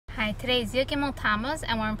Hi, today is Gimmel Tammuz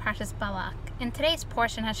and we're in Parshas Balak. In today's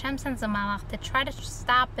portion, Hashem sends a Malach to try to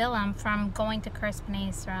stop Balaam from going to curse Bnei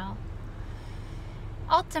Israel.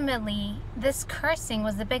 Ultimately, this cursing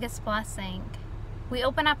was the biggest blessing. We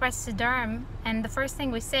open up our Siddurim and the first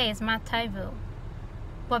thing we say is Ma Taivu,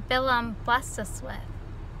 what Balaam blessed us with.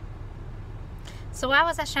 So why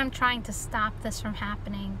was Hashem trying to stop this from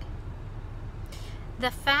happening?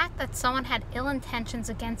 The fact that someone had ill intentions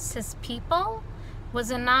against his people was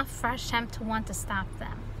enough for Hashem to want to stop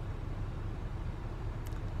them.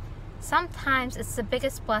 Sometimes it's the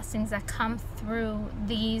biggest blessings that come through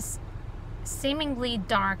these seemingly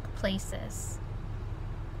dark places.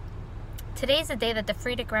 Today's the day that the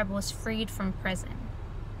Frierdiker Rebbe was freed from prison.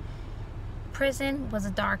 Prison was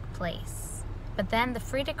a dark place, but then the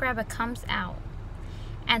Frierdiker Rebbe comes out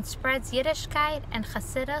and spreads Yiddishkeit and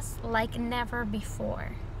Chassidus like never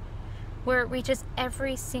before, where it reaches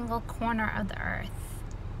every single corner of the earth.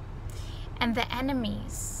 And the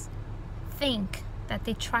enemies think that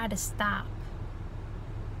they try to stop.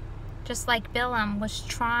 Just like Balaam was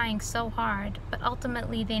trying so hard, but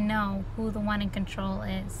ultimately they know who the one in control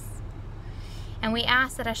is. And we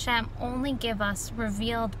ask that Hashem only give us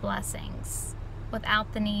revealed blessings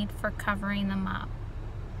without the need for covering them up.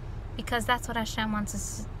 Because that's what Hashem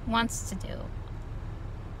wants to do.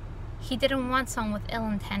 He didn't want someone with ill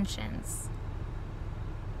intentions.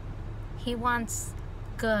 He wants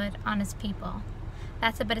good on his people.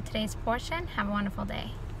 That's a bit of today's portion. Have a wonderful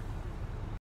day.